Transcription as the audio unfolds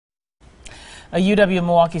A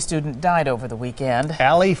UW-Milwaukee student died over the weekend.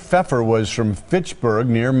 Allie Pfeffer was from Fitchburg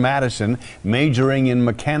near Madison, majoring in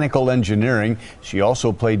mechanical engineering. She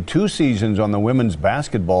also played 2 seasons on the women's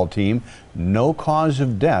basketball team. No cause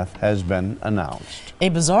of death has been announced. A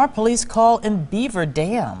bizarre police call in Beaver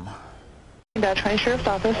Dam. County Sheriff's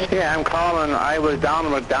Office. Yeah, I'm calling. I was down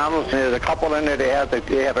at McDonald's, and there's a couple in there. They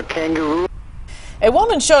have a kangaroo. A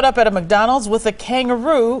woman showed up at a McDonald's with a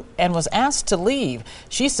kangaroo and was asked to leave.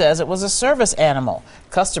 She says it was a service animal.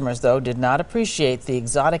 Customers, though, did not appreciate the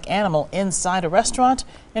exotic animal inside a restaurant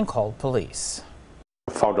and called police.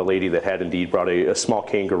 Found a lady that had indeed brought a small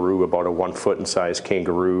kangaroo, about a 1 foot in size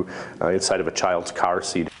kangaroo, inside of a child's car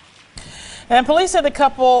seat. And police say the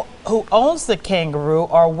couple who owns the kangaroo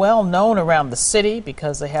are well known around the city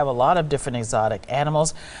because they have a lot of different exotic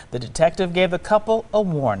animals. The detective gave the couple a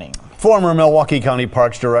warning. Former Milwaukee County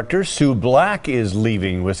Parks Director Sue Black is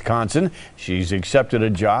leaving Wisconsin. She's accepted a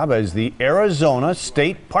job as the Arizona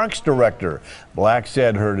State Parks Director. Black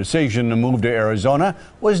said her decision to move to Arizona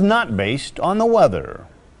was not based on the weather.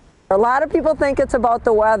 A lot of people think it's about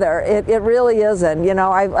the weather. It really isn't. You know,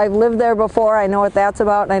 I've lived there before. I know what that's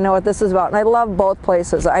about, and I know what this is about. And I love both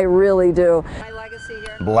places. I really do. My legacy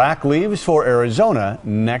here. Black leaves for Arizona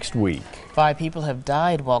next week. 5 people have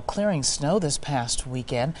died while clearing snow this past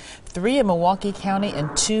weekend. 3 in Milwaukee County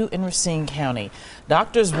and 2 in Racine County.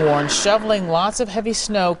 Doctors warn shoveling lots of heavy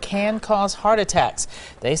snow can cause heart attacks.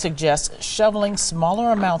 They suggest shoveling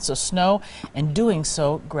smaller amounts of snow and doing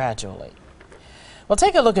so gradually. Well,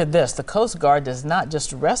 take a look at this. The Coast Guard does not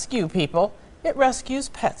just rescue people, it rescues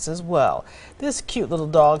pets as well. This cute little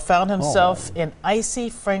dog found himself in icy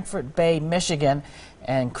Frankfort Bay, Michigan,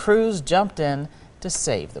 and crews jumped in to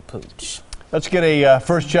save the pooch. Let's get a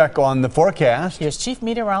first check on the forecast. Here's Chief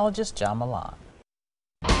Meteorologist John Milan.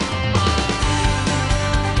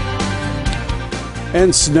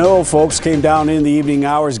 And snow, folks, came down in the evening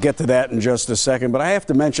hours. Get to that in just a second. But I have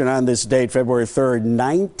to mention on this date, February 3rd,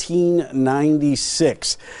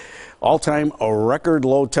 1996, all-time a record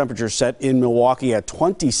low temperature set in Milwaukee at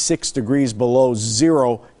 26 degrees below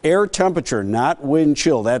zero. Air temperature, not wind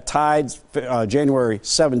chill. That tied January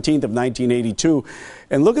 17th of 1982.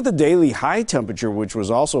 And look at the daily high temperature, which was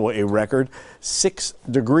also a record, 6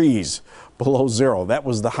 degrees below zero. That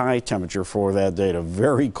was the high temperature for that day. A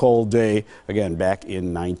very cold day, again, back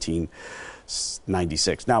in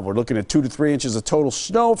 1996. Now we're looking at 2 to 3 inches of total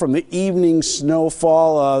snow from the evening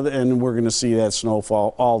snowfall, and we're going to see that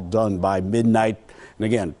snowfall all done by midnight. And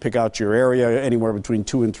again, pick out your area, anywhere between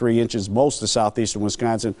 2 and 3 inches. Most of southeastern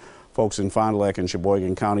Wisconsin, folks in Fond du Lac and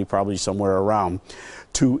Sheboygan County, probably somewhere around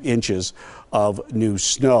 2 inches of new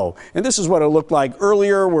snow. And this is what it looked like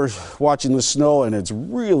earlier. We're watching the snow, and it's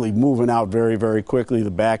really moving out very, very quickly.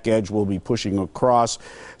 The back edge will be pushing across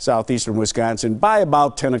southeastern Wisconsin by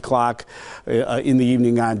about 10 o'clock in the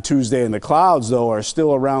evening on Tuesday. And the clouds, though, are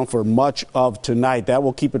still around for much of tonight. That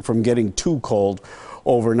will keep it from getting too cold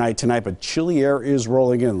overnight tonight, but chilly air is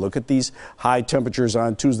rolling in. Look at these high temperatures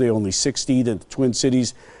on Tuesday, only 16 in the Twin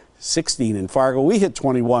Cities, 16 in Fargo. We hit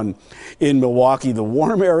 21 in Milwaukee. The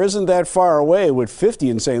warm air isn't that far away, with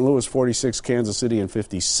 50 in St. Louis, 46 Kansas City, and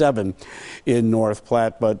 57 in North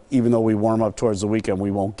Platte. But even though we warm up towards the weekend,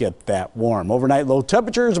 we won't get that warm. Overnight low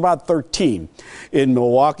temperature is about 13 in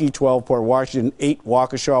Milwaukee, 12 Port Washington, 8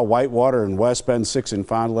 Waukesha, Whitewater, and West Bend, 6 in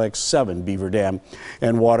Fond du Lac, 7 Beaver Dam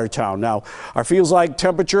and Watertown. Now, our feels like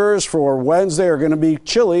temperatures for Wednesday are going to be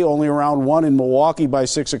chilly, only around 1 in Milwaukee by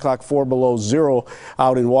 6 o'clock, 4 below zero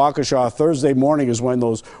out in Waukesha. Thursday morning is when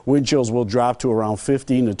those wind chills will drop to around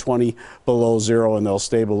 15 to 20 below zero, and they'll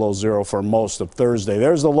stay below zero for most of Thursday.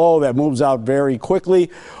 There's the low that moves out very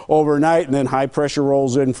quickly overnight, and then high pressure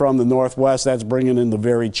rolls in from the northwest. That's bringing in the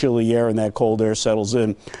very chilly air, and that cold air settles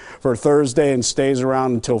in for Thursday and stays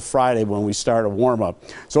around until Friday when we start a warm up.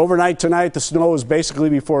 So overnight tonight, the snow is basically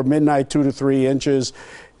before midnight, 2 to 3 inches.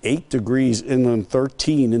 8 degrees inland,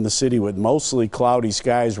 13 in the city, with mostly cloudy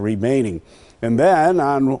skies remaining. And then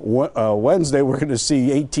on Wednesday, we're going to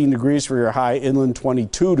see 18 degrees for your high inland,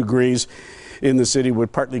 22 degrees in the city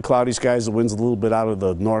with partly cloudy skies. The wind's a little bit out of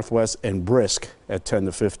the northwest and brisk at 10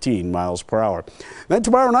 to 15 miles per hour. Then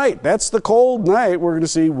tomorrow night, that's the cold night. We're going to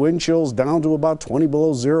see wind chills down to about 20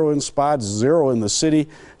 below zero in spots, 0 in the city,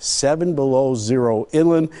 7 below zero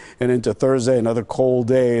inland. And into Thursday, another cold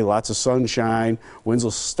day, lots of sunshine. Winds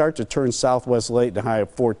will start to turn southwest late and a high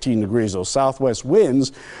of 14 degrees. Those southwest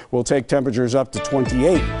winds will take temperatures up to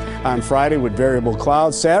 28 on Friday with variable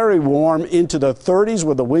clouds. Saturday, warm into the 30s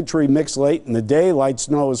with a wintry mix late in the day. Light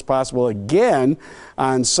snow is possible again.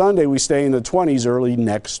 On Sunday, we stay in the 20s early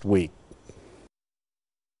next week.